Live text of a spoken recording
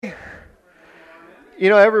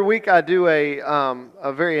Every week I do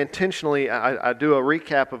a very intentionally, I do a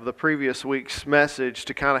recap of the previous week's message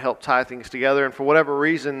to kind of help tie things together. And for whatever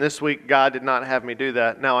reason, this week God did not have me do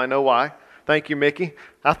that. Now I know why. Thank you, Mickey.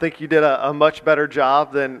 I think you did a much better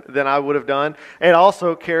job than I would have done. And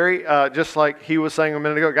also, Carrie, just like he was saying a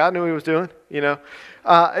minute ago, God knew what he was doing.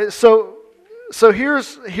 So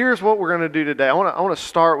here's what we're going to do today. I want to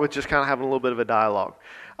start with just kind of having a little bit of a dialogue.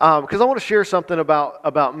 Because I want to share something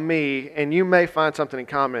about me, and you may find something in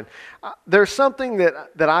common. There's something that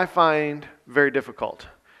I find very difficult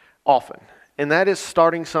often, and that is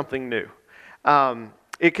starting something new.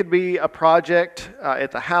 It could be a project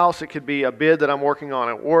at the house. It could be a bid that I'm working on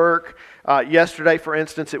at work. Yesterday, for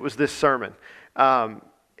instance, it was this sermon. And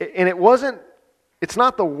it's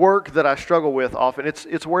not the work that I struggle with often,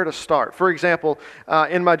 it's where to start. For example,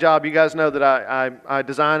 in my job, you guys know that I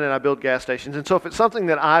design and I build gas stations. And so if it's something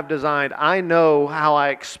that I've designed, I know how I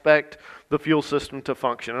expect the fuel system to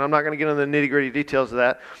function. And I'm not going to get into the nitty-gritty details of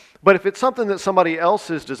that. But if it's something that somebody else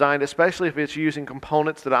has designed, especially if it's using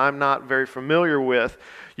components that I'm not very familiar with,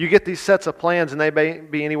 you get these sets of plans, and they may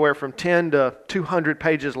be anywhere from 10 to 200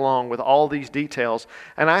 pages long with all these details.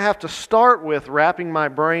 And I have to start with wrapping my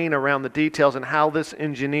brain around the details and how this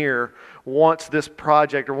engineer wants this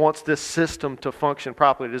project or wants this system to function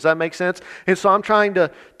properly. Does that make sense? And so I'm trying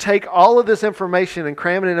to take all of this information and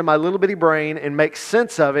cram it into my little bitty brain and make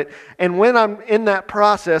sense of it. And when I'm in that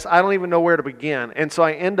process, I don't even know where to begin. And so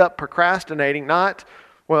I end up procrastinating.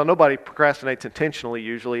 Nobody procrastinates intentionally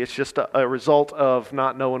usually. It's just a result of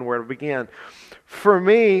not knowing where to begin. For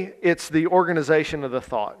me, it's the organization of the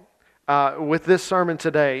thought. With this sermon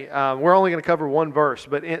today, we're only going to cover one verse,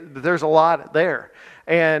 but there's a lot there.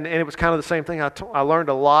 And it was kind of the same thing. I learned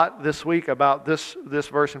a lot this week about this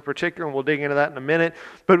verse in particular, and we'll dig into that in a minute.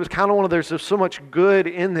 But it was kind of one of there's so much good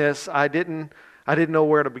in this, I didn't know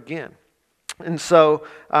where to begin. And so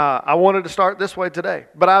I wanted to start this way today.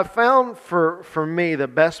 But I've found for me the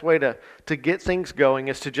best way to get things going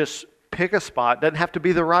is to just pick a spot. Doesn't have to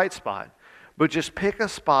be the right spot, but just pick a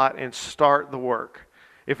spot and start the work.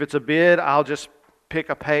 If it's a bid, I'll just pick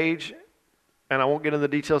a page, and I won't get into the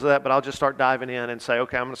details of that, but I'll just start diving in and say,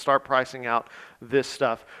 okay, I'm going to start pricing out this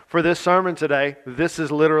stuff. For this sermon today, this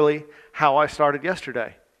is literally how I started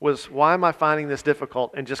yesterday. Was why am I finding this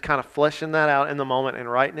difficult, and just kind of fleshing that out in the moment and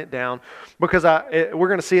writing it down, because we're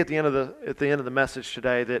going to see at the end of the message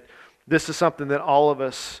today that this is something that all of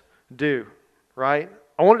us do, right?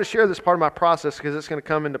 I wanted to share this part of my process because it's going to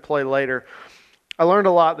come into play later. I learned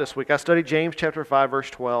a lot this week. I studied James chapter 5, verse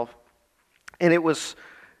 12, and it was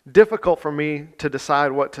difficult for me to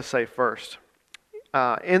decide what to say first.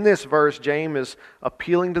 In this verse, James is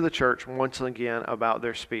appealing to the church once again about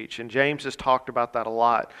their speech. And James has talked about that a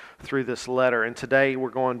lot through this letter. And today we're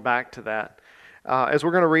going back to that. As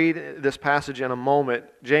we're going to read this passage in a moment,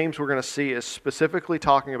 James, we're going to see, is specifically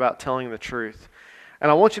talking about telling the truth. And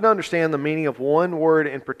I want you to understand the meaning of one word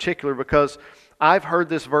in particular, because I've heard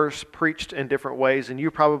this verse preached in different ways, and you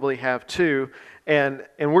probably have too. And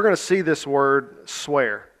we're going to see this word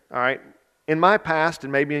swear. All right? In my past,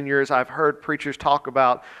 and maybe in yours, I've heard preachers talk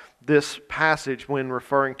about this passage when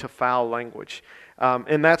referring to foul language.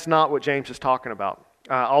 And that's not what James is talking about.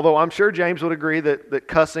 Although I'm sure James would agree that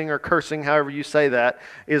cussing or cursing, however you say that,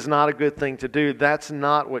 is not a good thing to do. That's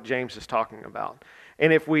not what James is talking about.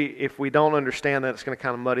 And if we don't understand that, it's going to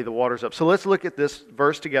kind of muddy the waters up. So let's look at this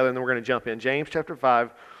verse together, and then we're going to jump in. James chapter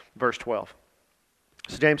 5, verse 12.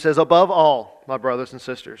 So James says, "Above all, my brothers and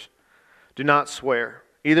sisters, do not swear,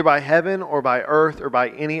 either by heaven or by earth or by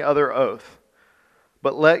any other oath.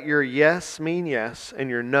 But let your yes mean yes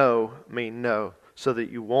and your no mean no, so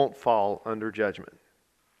that you won't fall under judgment."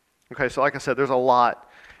 Okay, so like I said, there's a lot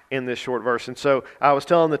in this short verse. And so I was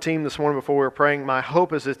telling the team this morning before we were praying, my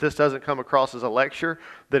hope is that this doesn't come across as a lecture,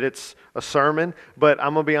 that it's a sermon. But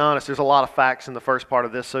I'm going to be honest, there's a lot of facts in the first part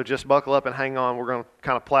of this, so just buckle up and hang on. We're going to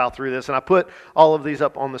kind of plow through this. And I put all of these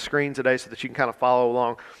up on the screen today so that you can kind of follow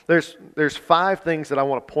along. There's 5 things that I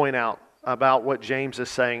want to point out about what James is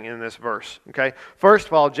saying in this verse. Okay, first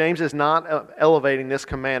of all, James is not elevating this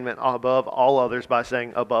commandment above all others by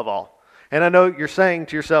saying above all. And I know you're saying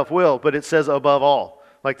to yourself, Will, but it says above all.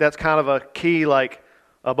 Like that's kind of a key, like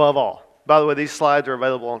above all. By the way, these slides are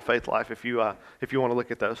available on Faith Life if you want to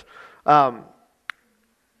look at those.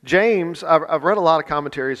 James, I've read a lot of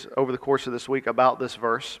commentaries over the course of this week about this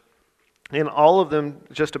verse, and all of them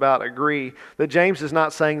just about agree that James is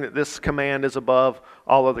not saying that this command is above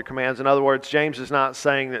all other commands. In other words, James is not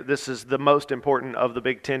saying that this is the most important of the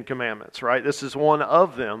big 10 commandments, right? This is one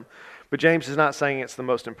of them. But James is not saying it's the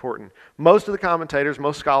most important. Most of the commentators,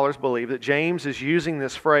 most scholars believe that James is using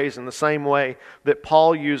this phrase in the same way that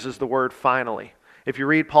Paul uses the word finally. If you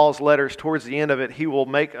read Paul's letters, towards the end of it, he will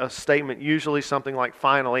make a statement, usually something like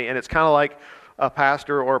finally, and it's kind of like a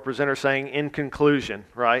pastor or a presenter saying in conclusion,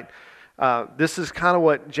 right? This is kind of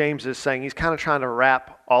what James is saying. He's kind of trying to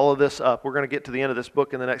wrap all of this up. We're going to get to the end of this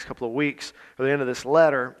book in the next couple of weeks, or the end of this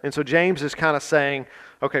letter. And so James is kind of saying,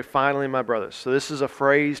 okay, finally, my brothers. So this is a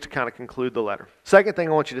phrase to kind of conclude the letter. Second thing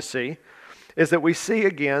I want you to see is that we see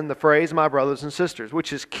again the phrase, my brothers and sisters,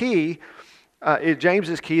 which is key. James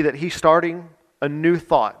is key that he's starting a new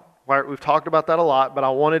thought. Right? We've talked about that a lot, but I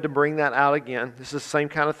wanted to bring that out again. This is the same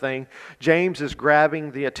kind of thing. James is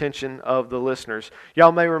grabbing the attention of the listeners.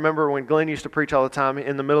 Y'all may remember when Glenn used to preach all the time,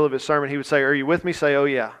 in the middle of his sermon, he would say, "Are you with me?" Say, "Oh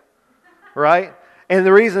yeah." Right? And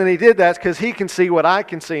the reason he did that is because he can see what I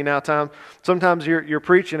can see now. Sometimes you're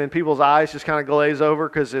preaching and people's eyes just kind of glaze over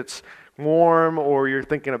because it's warm, or you're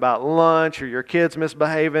thinking about lunch, or your kid's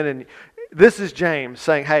misbehaving. And this is James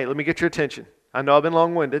saying, hey, let me get your attention. I know I've been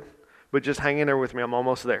long-winded, but just hang in there with me. I'm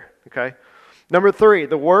almost there, okay? Number 3,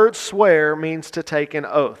 the word swear means to take an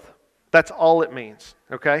oath. That's all it means,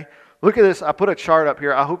 okay? Look at this. I put a chart up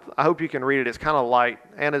here. I hope you can read it. It's kind of light.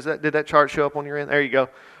 And did that chart show up on your end? There you go.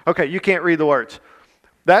 Okay, you can't read the words.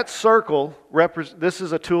 That circle, this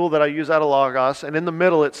is a tool that I use out of Logos, and in the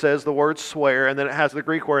middle it says the word swear, and then it has the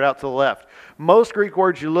Greek word out to the left. Most Greek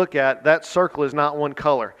words you look at, that circle is not one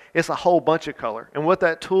color. It's a whole bunch of color. And what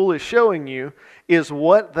that tool is showing you is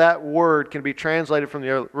what that word can be translated from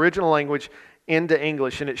the original language into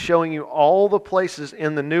English, and it's showing you all the places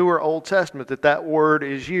in the New or Old Testament that word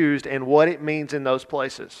is used and what it means in those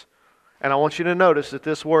places. And I want you to notice that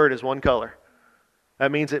this word is one color.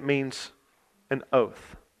 That means it means an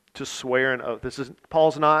oath, to swear an oath.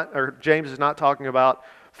 James is not talking about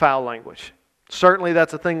foul language. Certainly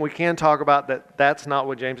that's a thing we can talk about, that's not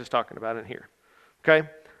what James is talking about in here. Okay?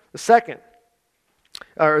 The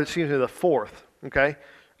fourth, okay,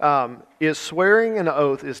 is swearing an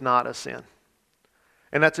oath is not a sin.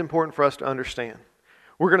 And that's important for us to understand.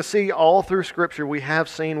 We're going to see all through Scripture, we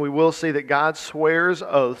will see that God swears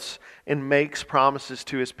oaths and makes promises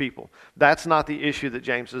to His people. That's not the issue that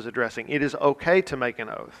James is addressing. It is okay to make an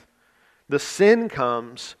oath. The sin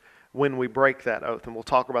comes when we break that oath, and we'll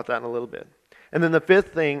talk about that in a little bit. And then the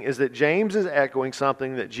fifth thing is that James is echoing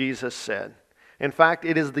something that Jesus said. In fact,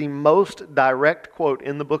 it is the most direct quote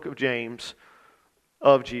in the book of James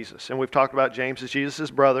of Jesus. And we've talked about James as Jesus'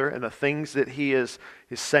 brother, and the things that he is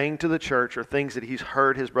saying to the church are things that he's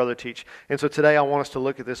heard his brother teach. And so today I want us to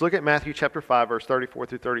look at this. Look at Matthew chapter 5, verse 34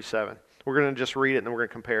 through 37. We're going to just read it and then we're going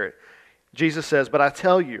to compare it. Jesus says, "But I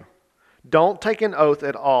tell you, don't take an oath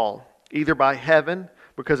at all, either by heaven,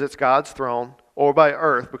 because it's God's throne, or by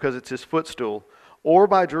earth, because it's His footstool, or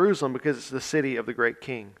by Jerusalem, because it's the city of the great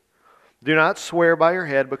King. Do not swear by your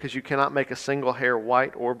head, because you cannot make a single hair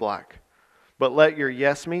white or black. But let your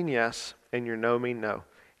yes mean yes, and your no mean no.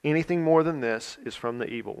 Anything more than this is from the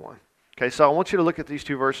evil one." Okay, so I want you to look at these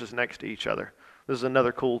two verses next to each other. This is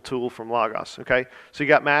another cool tool from Logos, okay? So you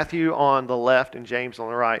got Matthew on the left and James on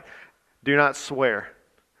the right. Do not swear,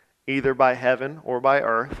 either by heaven or by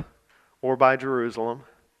earth or by Jerusalem.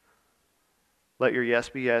 Let your yes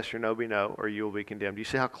be yes, your no be no, or you will be condemned. Do you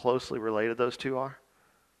see how closely related those two are?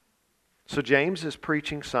 So James is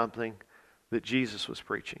preaching something that Jesus was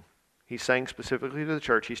preaching. He's saying specifically to the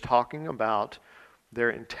church, he's talking about their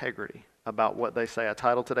integrity, about what they say. I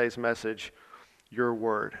titled today's message, Your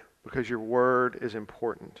Word, because your word is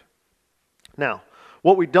important. Now,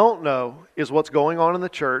 what we don't know is what's going on in the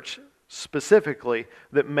church specifically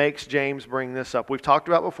that makes James bring this up. We've talked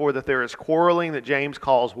about before that there is quarreling that James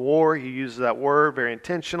calls war. He uses that word very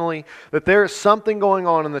intentionally. That there is something going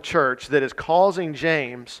on in the church that is causing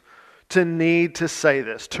James to need to say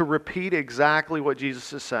this, to repeat exactly what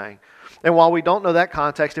Jesus is saying. And while we don't know that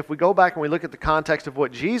context, if we go back and we look at the context of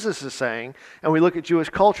what Jesus is saying, and we look at Jewish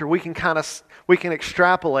culture, we can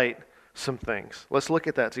extrapolate some things. Let's look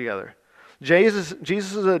at that together.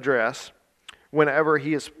 Jesus' address, whenever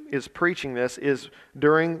he is preaching this, is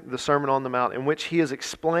during the Sermon on the Mount, in which he is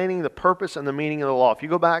explaining the purpose and the meaning of the law. If you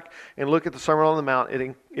go back and look at the Sermon on the Mount,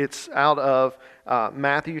 it's out of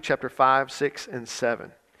Matthew chapter 5, 6, and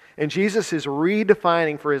 7. And Jesus is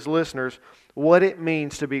redefining for his listeners what it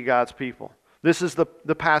means to be God's people. This is the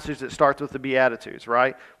passage that starts with the Beatitudes,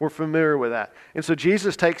 right? We're familiar with that. And so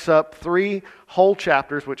Jesus takes up 3 whole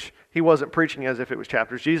chapters, which he wasn't preaching as if it was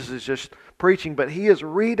chapters. Jesus is just preaching, but he is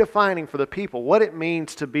redefining for the people what it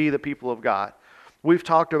means to be the people of God. We've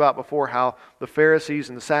talked about before how the Pharisees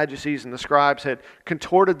and the Sadducees and the scribes had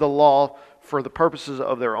contorted the law for the purposes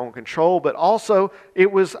of their own control, but also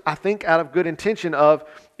it was, I think, out of good intention of,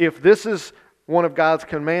 if this is one of God's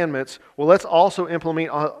commandments, well, let's also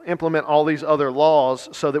implement all these other laws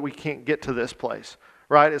so that we can't get to this place,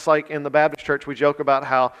 right? It's like in the Baptist church, we joke about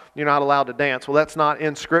how you're not allowed to dance. Well, that's not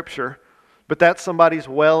in Scripture, but that's somebody's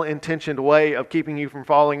well-intentioned way of keeping you from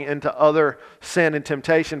falling into other sin and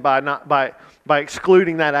temptation by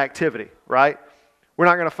excluding that activity, right? We're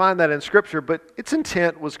not going to find that in Scripture, but its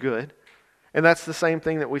intent was good. And that's the same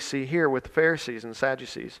thing that we see here with the Pharisees and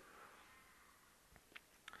Sadducees.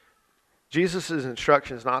 Jesus'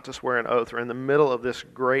 instructions not to swear an oath are in the middle of this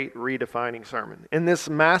great redefining sermon. In this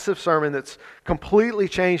massive sermon that's completely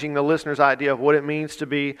changing the listener's idea of what it means to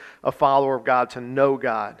be a follower of God, to know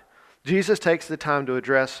God, Jesus takes the time to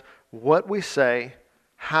address what we say,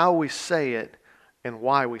 how we say it, and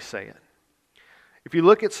why we say it. If you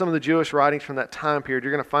look at some of the Jewish writings from that time period,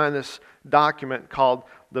 you're going to find this document called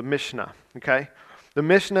the Mishnah. Okay? The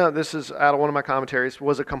Mishnah, this is out of one of my commentaries,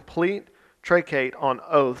 was a complete tractate on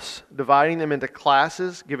oaths, dividing them into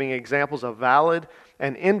classes, giving examples of valid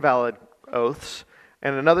and invalid oaths,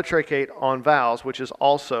 and another tractate on vows, which is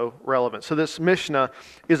also relevant. So this Mishnah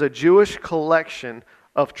is a Jewish collection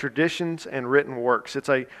of traditions and written works. It's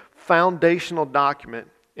a foundational document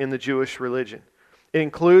in the Jewish religion. It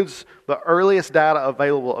includes the earliest data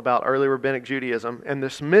available about early rabbinic Judaism, and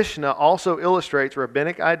this Mishnah also illustrates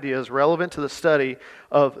rabbinic ideas relevant to the study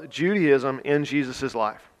of Judaism in Jesus'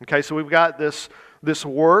 life. Okay, so we've got this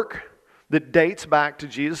work that dates back to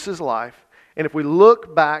Jesus' life, and if we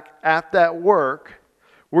look back at that work,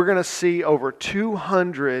 we're going to see over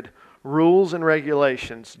 200 rules and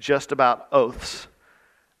regulations just about oaths.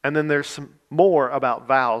 And then there's some more about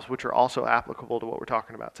vows, which are also applicable to what we're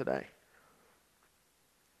talking about today.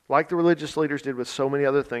 Like the religious leaders did with so many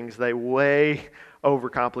other things, they way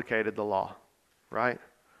overcomplicated the law, right?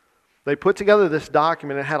 They put together this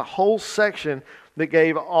document and had a whole section that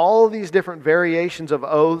gave all of these different variations of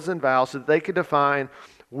oaths and vows so that they could define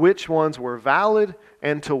which ones were valid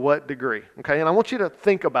and to what degree. Okay, and I want you to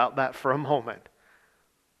think about that for a moment.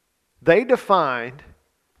 They defined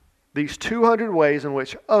these 200 ways in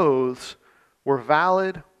which oaths were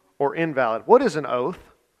valid or invalid. What is an oath?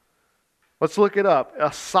 Let's look it up.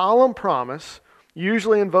 A solemn promise,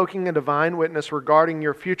 usually invoking a divine witness regarding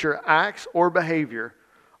your future acts or behavior,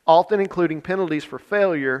 often including penalties for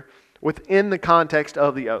failure within the context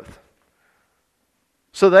of the oath.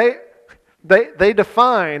 So they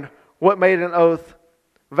defined what made an oath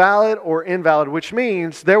valid or invalid, which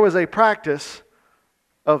means there was a practice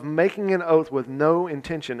of making an oath with no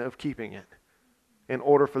intention of keeping it in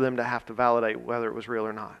order for them to have to validate whether it was real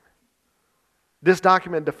or not. This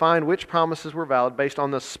document defined which promises were valid based on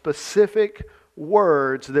the specific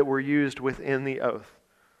words that were used within the oath.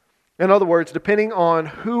 In other words, depending on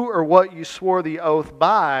who or what you swore the oath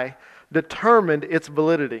by determined its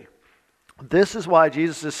validity. This is why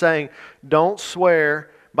Jesus is saying, don't swear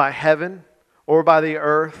by heaven or by the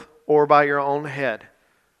earth or by your own head.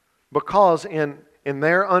 Because in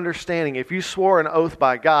their understanding, if you swore an oath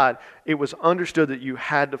by God, it was understood that you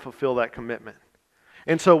had to fulfill that commitment.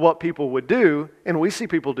 And so what people would do, and we see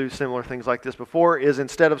people do similar things like this before, is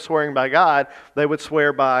instead of swearing by God, they would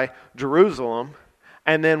swear by Jerusalem.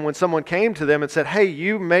 And then when someone came to them and said, hey,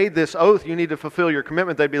 you made this oath, you need to fulfill your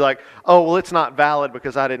commitment, they'd be like, oh, well, it's not valid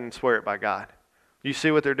because I didn't swear it by God. You see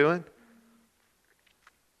what they're doing?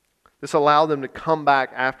 This allowed them to come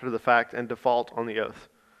back after the fact and default on the oath.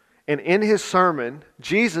 And in his sermon,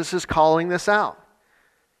 Jesus is calling this out.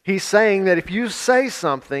 He's saying that if you say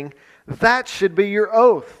something, that should be your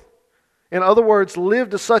oath. In other words, live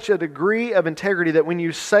to such a degree of integrity that when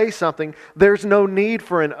you say something, there's no need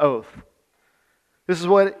for an oath. This is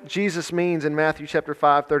what Jesus means in Matthew chapter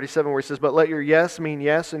 5:37, where he says, but let your yes mean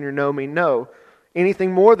yes and your no mean no.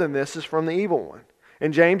 Anything more than this is from the evil one.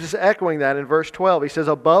 And James is echoing that in verse 12. He says,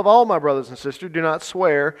 above all, my brothers and sisters, do not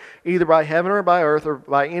swear either by heaven or by earth or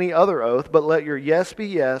by any other oath, but let your yes be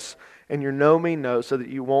yes and your no mean no, so that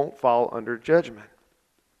you won't fall under judgment.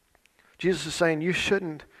 Jesus is saying you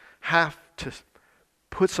shouldn't have to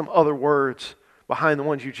put some other words behind the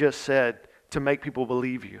ones you just said to make people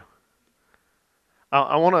believe you.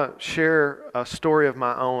 I want to share a story of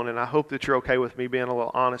my own, and I hope that you're okay with me being a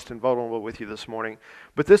little honest and vulnerable with you this morning.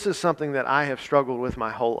 But this is something that I have struggled with my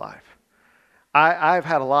whole life. I've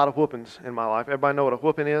had a lot of whoopings in my life. Everybody know what a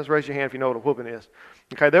whooping is? Raise your hand if you know what a whooping is.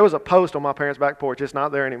 Okay, there was a post on my parents' back porch. It's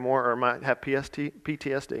not there anymore, or it might have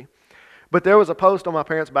PTSD. But there was a post on my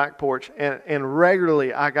parents' back porch, and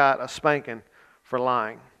regularly I got a spanking for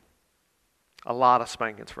lying. A lot of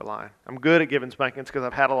spankings for lying. I'm good at giving spankings because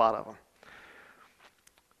I've had a lot of them.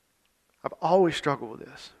 I've always struggled with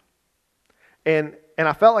this. And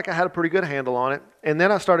I felt like I had a pretty good handle on it. And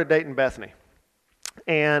then I started dating Bethany.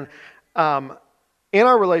 And In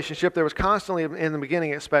our relationship, there was constantly, in the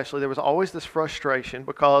beginning especially, there was always this frustration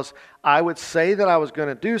because I would say that I was going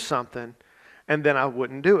to do something and then I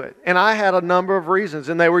wouldn't do it. And I had a number of reasons,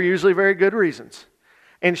 and they were usually very good reasons.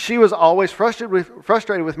 And she was always frustrated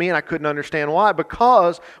with me, and I couldn't understand why.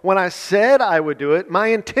 Because when I said I would do it, my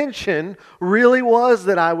intention really was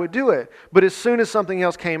that I would do it. But as soon as something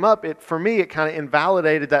else came up, for me, it kind of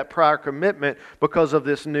invalidated that prior commitment because of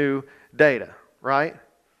this new data, right?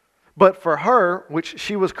 But for her, which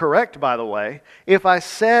she was correct, by the way, if I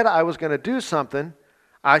said I was going to do something,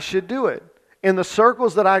 I should do it. In the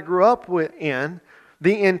circles that I grew up in,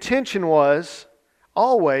 the intention was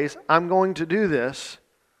always, I'm going to do this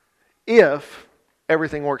if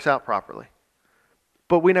everything works out properly.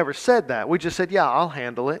 But we never said that. We just said, yeah, I'll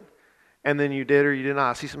handle it. And then you did or you did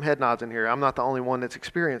not. I see some head nods in here. I'm not the only one that's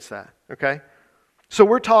experienced that, okay? So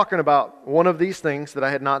we're talking about one of these things that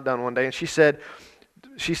I had not done one day. And she said,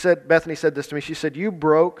 Bethany said this to me. She said, you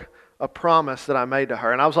broke a promise that I made to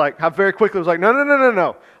her. And I very quickly was like,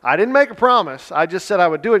 no. I didn't make a promise. I just said I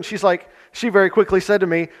would do it. And she very quickly said to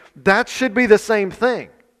me, that should be the same thing.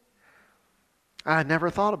 I had never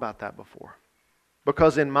thought about that before.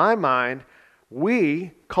 Because in my mind,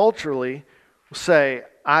 we culturally say,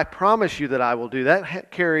 I promise you that I will do that. That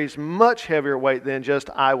carries much heavier weight than just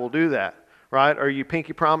I will do that. Right? Or you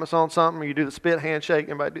pinky promise on something, or you do the spit handshake,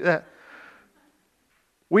 anybody do that?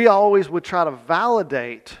 We always would try to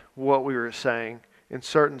validate what we were saying in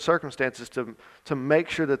certain circumstances to make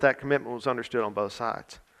sure that that commitment was understood on both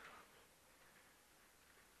sides.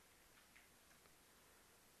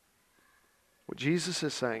 What Jesus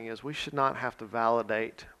is saying is we should not have to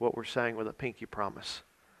validate what we're saying with a pinky promise.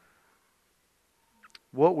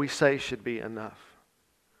 What we say should be enough.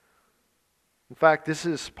 In fact, this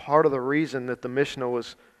is part of the reason that the Mishnah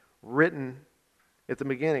was written at the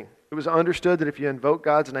beginning. It was understood that if you invoke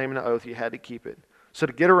God's name in an oath, you had to keep it. So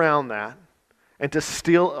to get around that, and to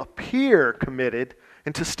still appear committed,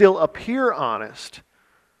 and to still appear honest,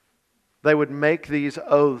 they would make these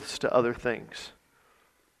oaths to other things.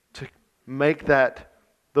 To make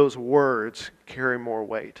those words carry more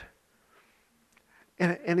weight.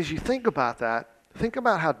 And as you think about that, think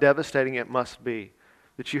about how devastating it must be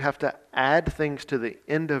that you have to add things to the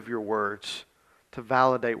end of your words to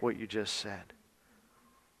validate what you just said.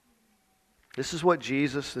 This is what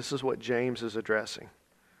James is addressing.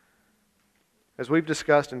 As we've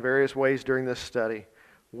discussed in various ways during this study,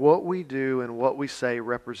 what we do and what we say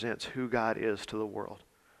represents who God is to the world.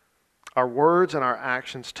 Our words and our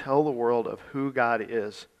actions tell the world of who God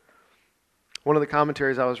is. One of the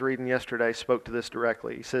commentaries I was reading yesterday spoke to this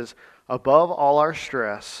directly. He says, above all our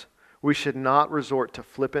stress, we should not resort to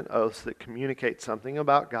flippant oaths that communicate something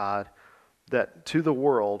about God that to the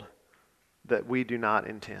world that we do not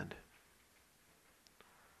intend.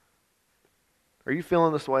 Are you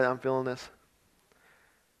feeling this the way I'm feeling this?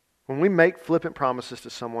 When we make flippant promises to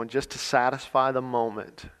someone just to satisfy the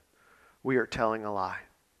moment, we are telling a lie.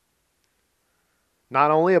 Not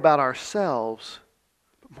only about ourselves,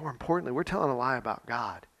 but more importantly, we're telling a lie about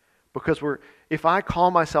God. Because if I call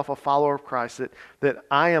myself a follower of Christ, that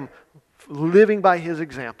I am living by His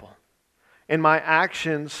example, and my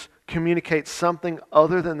actions communicate something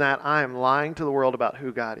other than that, I am lying to the world about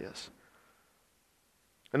who God is.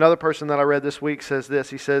 Another person that I read this week says this.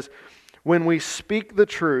 He says, when we speak the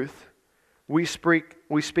truth, we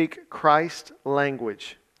speak Christ's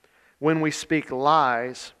language. When we speak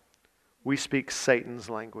lies, we speak Satan's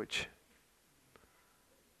language.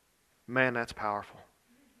 Man, that's powerful.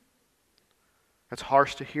 That's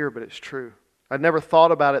harsh to hear, but it's true. I'd never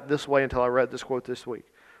thought about it this way until I read this quote this week.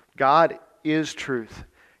 God is truth,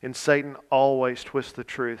 and Satan always twists the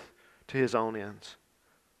truth to his own ends.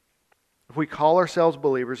 If we call ourselves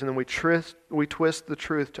believers and then we twist the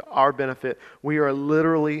truth to our benefit, we are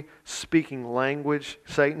literally speaking language,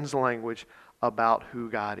 Satan's language, about who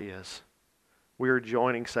God is. We are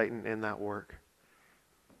joining Satan in that work.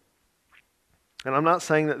 And I'm not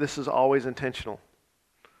saying that this is always intentional.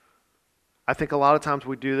 I think a lot of times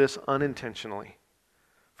we do this unintentionally.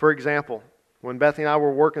 For example, when Bethany and I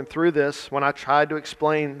were working through this, when I tried to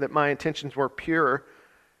explain that my intentions were pure,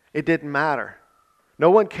 it didn't matter. No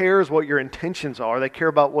one cares what your intentions are. They care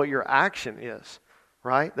about what your action is,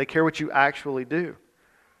 right? They care what you actually do.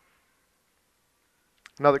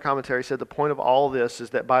 Another commentary said the point of all this is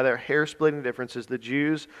that by their hair-splitting differences, the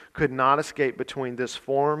Jews could not escape between this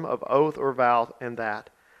form of oath or vow and that.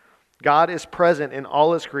 God is present in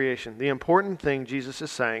all His creation. The important thing, Jesus is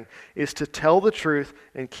saying, is to tell the truth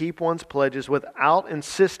and keep one's pledges without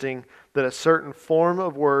insisting that a certain form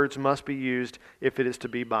of words must be used if it is to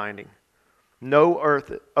be binding. No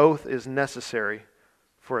oath is necessary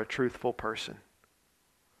for a truthful person.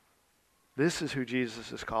 This is who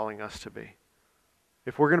Jesus is calling us to be.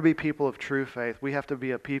 If we're going to be people of true faith, we have to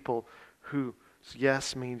be a people whose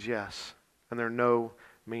yes means yes, and their no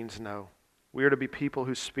means no. We are to be people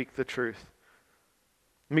who speak the truth.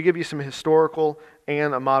 Let me give you some historical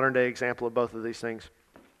and a modern day example of both of these things.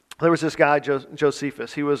 There was this guy,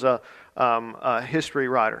 Josephus. He was a history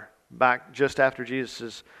writer back just after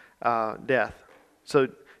Jesus' death. So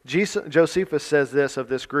Josephus says this of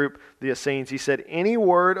this group, the Essenes. He said, any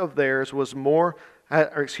word of theirs has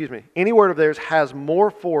more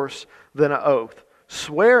force than an oath.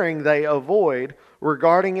 Swearing they avoid,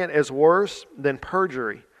 regarding it as worse than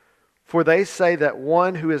perjury. For they say that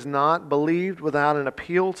one who is not believed without an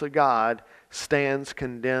appeal to God stands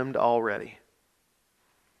condemned already.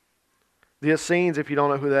 The Essenes, if you don't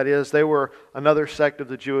know who that is, they were another sect of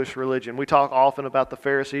the Jewish religion. We talk often about the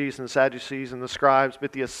Pharisees and the Sadducees and the scribes,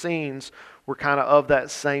 but the Essenes were kind of that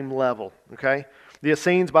same level, okay? The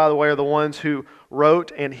Essenes, by the way, are the ones who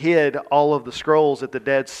wrote and hid all of the scrolls at the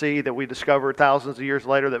Dead Sea that we discovered thousands of years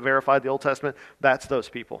later that verified the Old Testament. That's those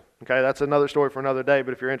people, okay? That's another story for another day,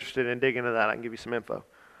 but if you're interested in digging into that, I can give you some info,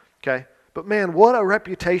 okay? But man, what a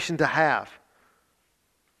reputation to have.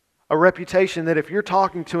 A reputation that if you're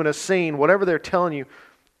talking to an Essene, whatever they're telling you,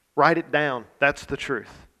 write it down. That's the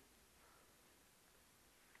truth.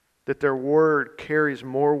 That their word carries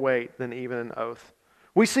more weight than even an oath.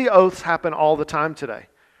 We see oaths happen all the time today,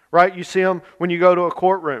 right? You see them when you go to a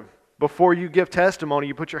courtroom. Before you give testimony,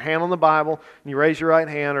 you put your hand on the Bible and you raise your right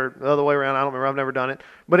hand, or the other way around. I don't remember. I've never done it.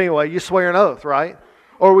 But anyway, you swear an oath, right?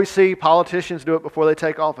 Or we see politicians do it before they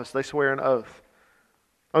take office. They swear an oath.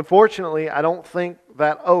 Unfortunately, I don't think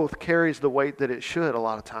that oath carries the weight that it should a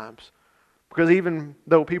lot of times. Because even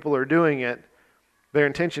though people are doing it, their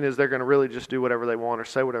intention is they're going to really just do whatever they want or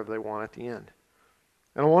say whatever they want at the end.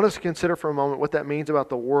 And I want us to consider for a moment what that means about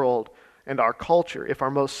the world and our culture if our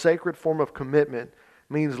most sacred form of commitment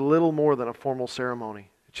means little more than a formal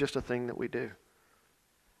ceremony. It's just a thing that we do.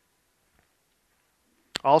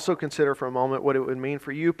 Also consider for a moment what it would mean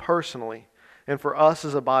for you personally and for us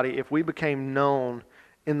as a body if we became known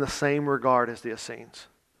in the same regard as the Essenes.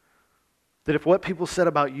 That if what people said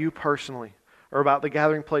about you personally or about the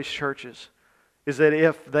Gathering Place churches is that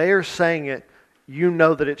if they are saying it, you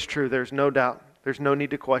know that it's true. There's no doubt. There's no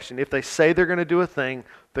need to question. If they say they're going to do a thing,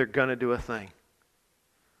 they're going to do a thing.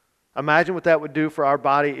 Imagine what that would do for our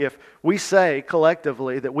body if we say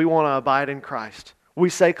collectively that we want to abide in Christ.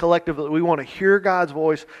 We say collectively we want to hear God's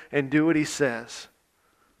voice and do what He says.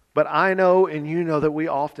 But I know and you know that we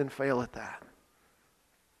often fail at that.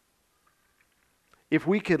 If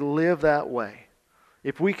we could live that way,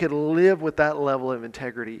 if we could live with that level of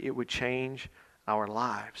integrity, it would change our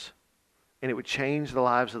lives. And it would change the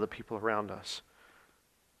lives of the people around us.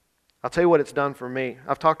 I'll tell you what it's done for me.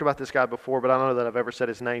 I've talked about this guy before, but I don't know that I've ever said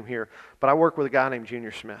his name here. But I work with a guy named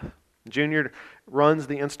Junior Smith. Junior runs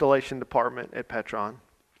the installation department at Petron.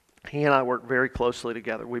 He and I work very closely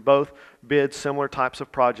together. We both bid similar types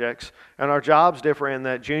of projects, and our jobs differ in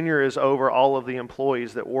that Junior is over all of the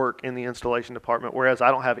employees that work in the installation department, whereas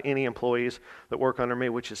I don't have any employees that work under me,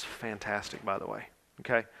 which is fantastic, by the way.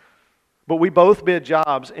 Okay? But we both bid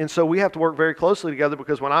jobs, and so we have to work very closely together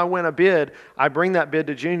because when I win a bid, I bring that bid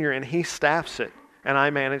to Junior, and he staffs it, and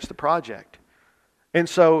I manage the project. And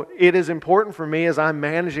so it is important for me as I'm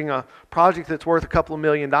managing a project that's worth a couple of $1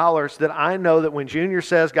 million that I know that when Junior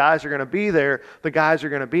says guys are going to be there, the guys are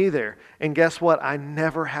going to be there. And guess what? I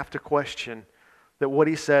never have to question that what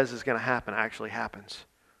he says is going to happen actually happens.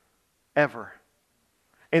 Ever.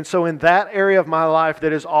 And so in that area of my life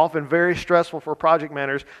that is often very stressful for project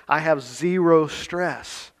managers, I have zero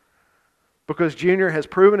stress. Because Junior has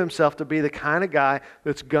proven himself to be the kind of guy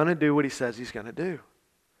that's going to do what he says he's going to do.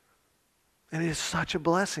 And it is such a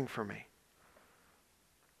blessing for me.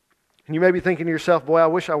 And you may be thinking to yourself, boy, I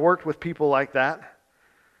wish I worked with people like that.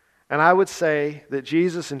 And I would say that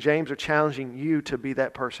Jesus and James are challenging you to be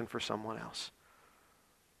that person for someone else.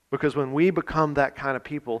 Because when we become that kind of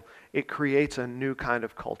people, it creates a new kind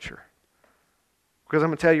of culture. Because I'm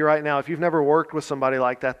going to tell you right now, if you've never worked with somebody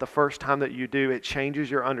like that, the first time that you do, it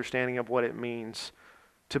changes your understanding of what it means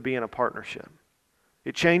to be in a partnership.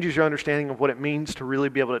 It changes your understanding of what it means to really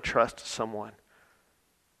be able to trust someone.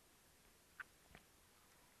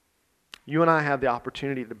 You and I have the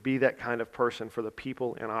opportunity to be that kind of person for the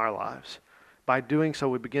people in our lives. By doing so,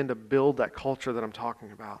 we begin to build that culture that I'm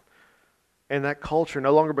talking about. And that culture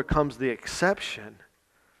no longer becomes the exception,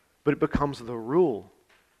 but it becomes the rule.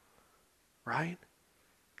 Right?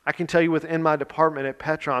 I can tell you within my department at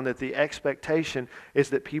Petron that the expectation is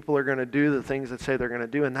that people are going to do the things that say they're going to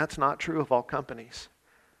do, and that's not true of all companies.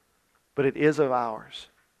 But it is of ours.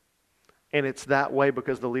 And it's that way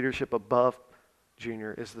because the leadership above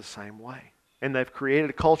Junior is the same way. And they've created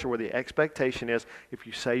a culture where the expectation is if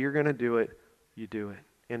you say you're going to do it, you do it.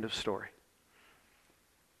 End of story.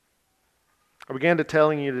 I began to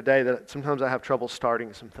telling you today that sometimes I have trouble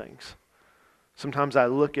starting some things. Sometimes I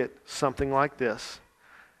look at something like this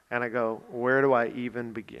and I go, where do I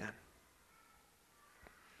even begin?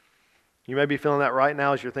 You may be feeling that right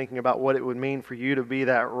now as you're thinking about what it would mean for you to be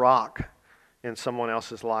that rock in someone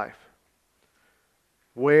else's life.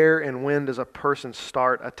 Where and when does a person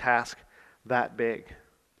start a task that big?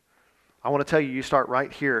 I want to tell you, you start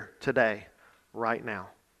right here today, right now.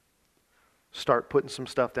 Start putting some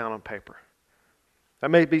stuff down on paper.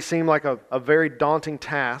 That may seem like a very daunting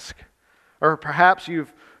task, or perhaps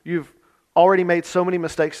you've already made so many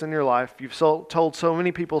mistakes in your life, you've told so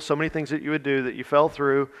many people so many things that you would do that you fell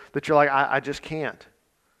through that you're like, I just can't.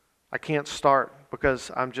 I can't start because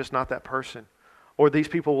I'm just not that person. Or these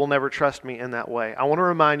people will never trust me in that way. I want to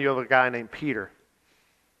remind you of a guy named Peter.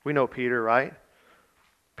 We know Peter, right?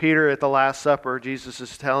 Peter at the Last Supper, Jesus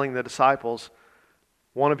is telling the disciples,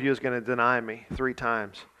 one of you is going to deny me 3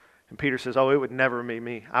 times. And Peter says, it would never be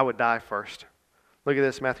me. I would die first. Look at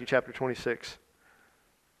this, Matthew chapter 26,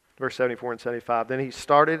 verse 74 and 75. Then he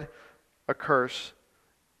started a curse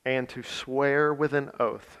and to swear with an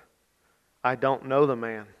oath, I don't know the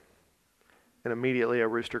man. And immediately a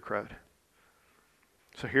rooster crowed.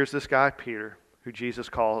 So here's this guy, Peter, who Jesus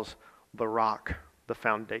calls the rock, the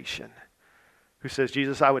foundation, who says,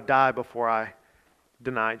 Jesus, I would die before I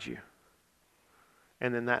denied you.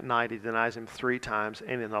 And then that night he denies him 3 times,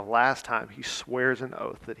 and in the last time he swears an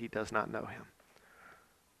oath that he does not know him.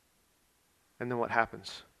 And then what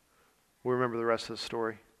happens? We remember the rest of the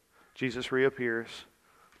story. Jesus reappears.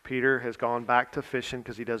 Peter has gone back to fishing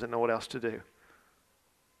because he doesn't know what else to do.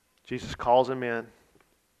 Jesus calls him in,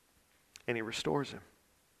 and he restores him.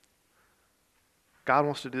 God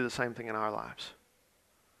wants to do the same thing in our lives.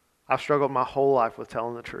 I've struggled my whole life with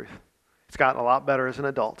telling the truth. It's gotten a lot better as an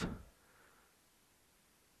adult.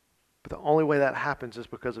 But the only way that happens is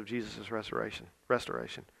because of Jesus'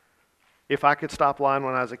 restoration. If I could stop lying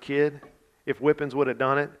when I was a kid, if whippings would have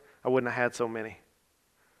done it, I wouldn't have had so many.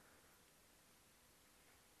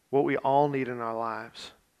 What we all need in our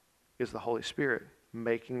lives is the Holy Spirit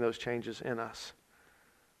making those changes in us.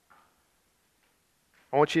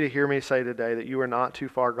 I want you to hear me say today that you are not too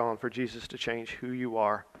far gone for Jesus to change who you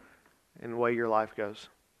are and the way your life goes.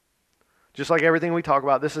 Just like everything we talk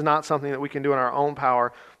about, this is not something that we can do in our own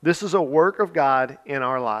power. This is a work of God in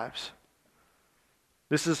our lives.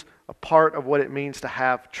 This is a part of what it means to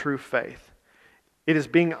have true faith. It is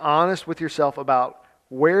being honest with yourself about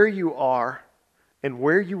where you are and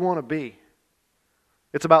where you want to be.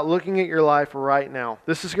 It's about looking at your life right now.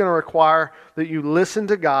 This is going to require that you listen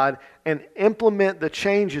to God and implement the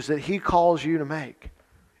changes that He calls you to make.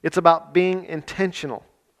 It's about being intentional.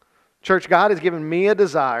 Church, God has given me a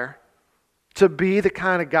desire to be the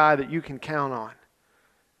kind of guy that you can count on.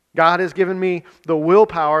 God has given me the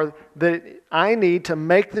willpower that I need to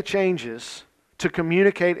make the changes to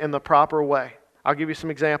communicate in the proper way. I'll give you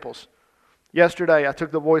some examples. Yesterday, I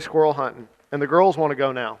took the boys squirrel hunting, and the girls want to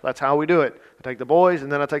go now. That's how we do it. I take the boys,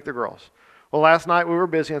 and then I take the girls. Well, last night we were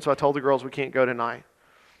busy, and so I told the girls we can't go tonight.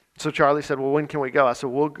 So Charlie said, well, when can we go? I said,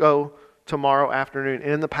 we'll go tomorrow afternoon.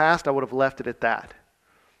 And in the past, I would have left it at that.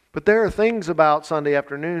 But there are things about Sunday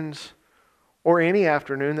afternoons or any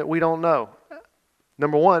afternoon that we don't know.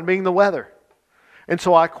 Number one, being the weather. And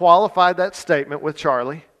so I qualified that statement with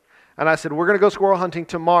Charlie. And I said, we're going to go squirrel hunting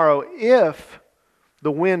tomorrow if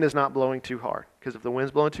the wind is not blowing too hard. Because if the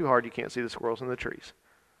wind's blowing too hard, you can't see the squirrels in the trees.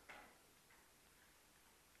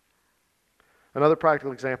 Another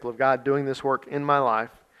practical example of God doing this work in my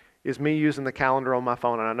life is me using the calendar on my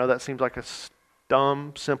phone. And I know that seems like a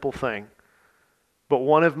dumb, simple thing. But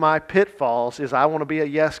one of my pitfalls is I want to be a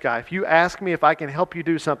yes guy. If you ask me if I can help you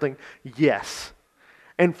do something, yes.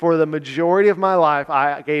 And for the majority of my life,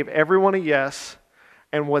 I gave everyone a yes.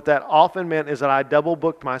 And what that often meant is that I double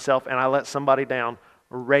booked myself and I let somebody down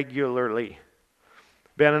regularly.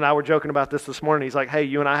 Ben and I were joking about this morning. He's like, hey,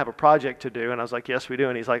 you and I have a project to do. And I was like, yes, we do.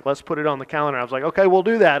 And he's like, let's put it on the calendar. I was like, okay, we'll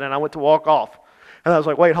do that. And I went to walk off. And I was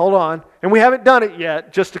like, wait, hold on. And we haven't done it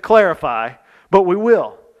yet, just to clarify, but we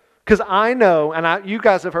will. Because I know, and you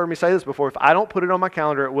guys have heard me say this before, if I don't put it on my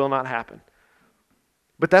calendar, it will not happen.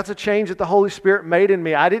 But that's a change that the Holy Spirit made in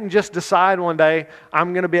me. I didn't just decide one day,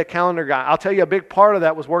 I'm going to be a calendar guy. I'll tell you, a big part of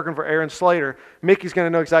that was working for Aaron Slater. Mickey's going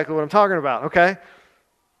to know exactly what I'm talking about, okay?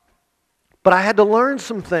 But I had to learn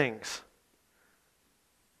some things.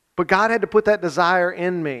 But God had to put that desire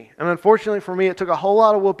in me. And unfortunately for me, it took a whole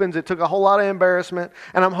lot of whoopings. It took a whole lot of embarrassment.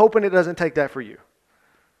 And I'm hoping it doesn't take that for you.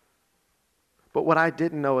 But what I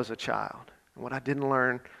didn't know as a child, and what I didn't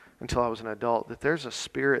learn until I was an adult, that there's a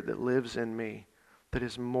spirit that lives in me that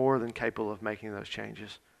is more than capable of making those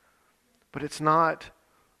changes. But it's not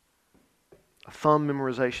a thumb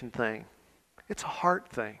memorization thing. It's a heart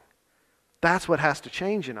thing. That's what has to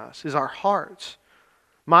change in us, is our hearts.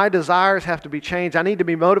 My desires have to be changed. I need to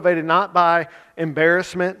be motivated not by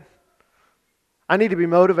embarrassment. I need to be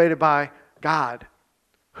motivated by God,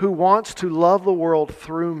 who wants to love the world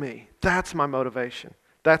through me. That's my motivation.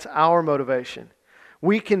 That's our motivation.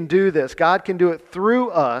 We can do this. God can do it through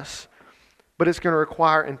us, but it's going to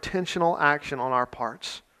require intentional action on our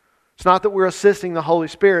parts. It's not that we're assisting the Holy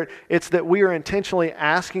Spirit. It's that we are intentionally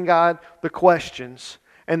asking God the questions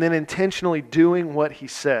and then intentionally doing what He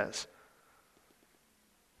says.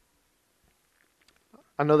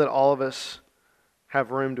 I know that all of us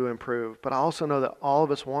have room to improve, but I also know that all of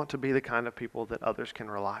us want to be the kind of people that others can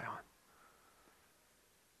rely on.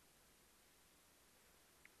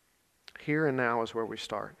 Here and now is where we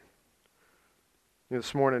start.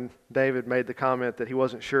 This morning, David made the comment that he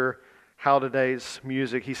wasn't sure how today's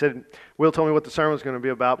music, he said, Will told me what the sermon was going to be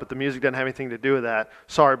about, but the music doesn't have anything to do with that.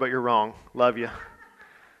 Sorry, but you're wrong. Love you.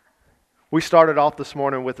 We started off this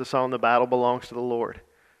morning with the song, The Battle Belongs to the Lord.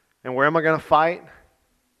 And where am I going to fight?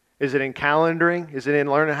 Is it in calendaring? Is it in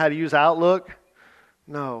learning how to use Outlook?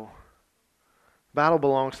 No. Battle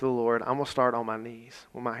belongs to the Lord. I'm going to start on my knees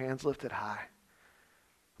with my hands lifted high.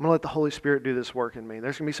 I'm going to let the Holy Spirit do this work in me.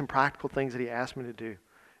 There's going to be some practical things that He asked me to do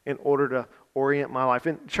in order to orient my life.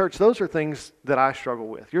 In church, those are things that I struggle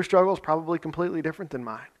with. Your struggle is probably completely different than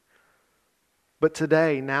mine. But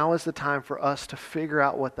today, now is the time for us to figure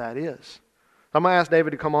out what that is. I'm going to ask David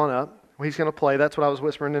to come on up. He's going to play. That's what I was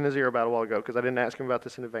whispering in his ear about a while ago because I didn't ask him about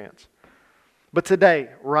this in advance. But today,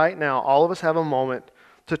 right now, all of us have a moment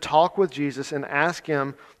to talk with Jesus and ask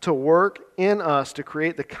Him to work in us to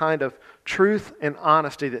create the kind of truth and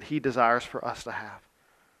honesty that He desires for us to have.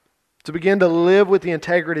 To begin to live with the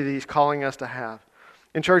integrity that He's calling us to have.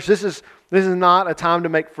 In church, this is not a time to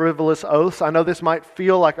make frivolous oaths. I know this might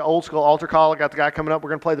feel like an old school altar call. I got the guy coming up, we're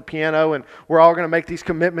going to play the piano, and we're all going to make these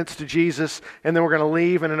commitments to Jesus, and then we're going to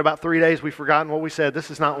leave, and in about 3 days we've forgotten what we said.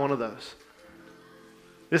 This is not one of those.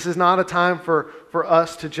 This is not a time for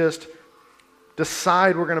us to just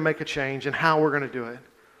decide we're going to make a change and how we're going to do it.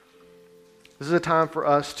 This is a time for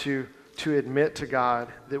us to admit to God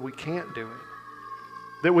that we can't do it.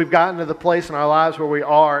 That we've gotten to the place in our lives where we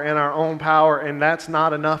are in our own power, and that's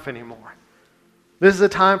not enough anymore. This is a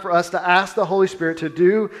time for us to ask the Holy Spirit to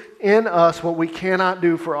do in us what we cannot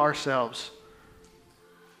do for ourselves.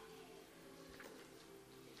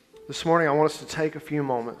 This morning, I want us to take a few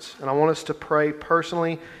moments, and I want us to pray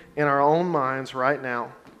personally in our own minds right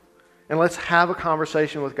now. And let's have a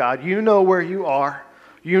conversation with God. You know where you are.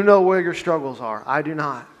 You know where your struggles are. I do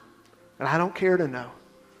not. And I don't care to know.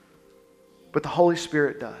 But the Holy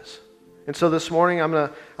Spirit does. And so this morning, I'm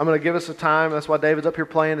going to give us a time. That's why David's up here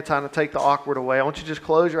playing, the time to take the awkward away. I want you to just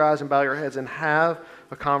close your eyes and bow your heads and have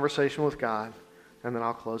a conversation with God. And then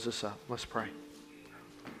I'll close this up. Let's pray.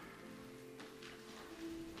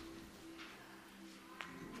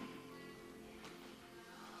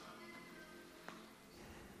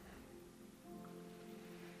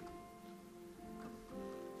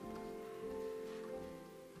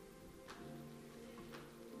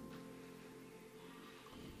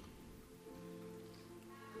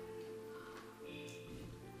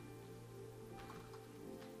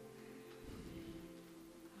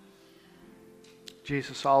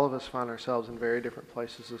 Jesus, all of us find ourselves in very different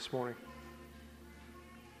places this morning.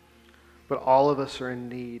 But all of us are in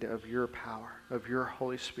need of your power, of your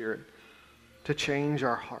Holy Spirit, to change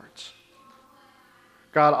our hearts.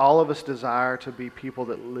 God, all of us desire to be people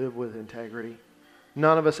that live with integrity.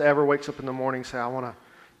 None of us ever wakes up in the morning and say, I want to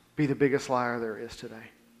be the biggest liar there is today.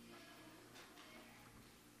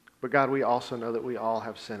 But God, we also know that we all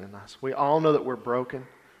have sin in us. We all know that we're broken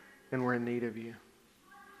and we're in need of you.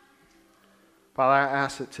 Father, I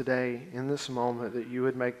ask that today, in this moment, that you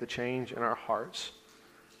would make the change in our hearts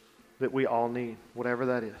that we all need, whatever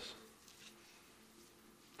that is.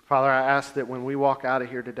 Father, I ask that when we walk out of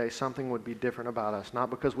here today, something would be different about us, not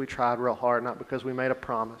because we tried real hard, not because we made a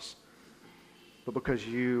promise, but because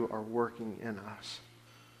you are working in us.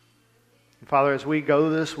 And Father, as we go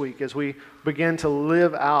this week, as we begin to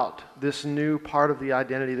live out this new part of the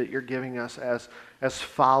identity that you're giving us as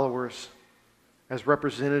followers, as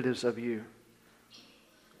representatives of you,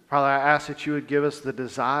 Father, I ask that you would give us the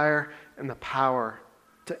desire and the power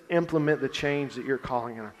to implement the change that you're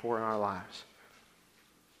calling for in our lives.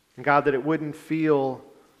 And God, that it wouldn't feel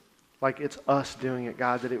like it's us doing it,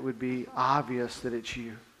 God, that it would be obvious that it's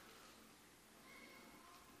you.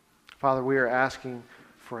 Father, we are asking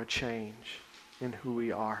for a change in who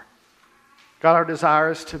we are. God, our desire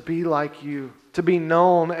is to be like you, to be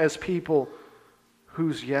known as people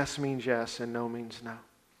whose yes means yes and no means no.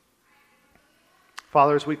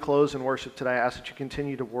 Father, as we close in worship today, I ask that you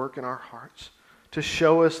continue to work in our hearts, to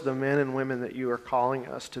show us the men and women that you are calling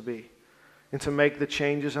us to be, and to make the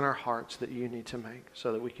changes in our hearts that you need to make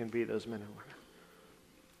so that we can be those men and women.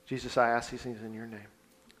 Jesus, I ask these things in your name.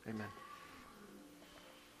 Amen.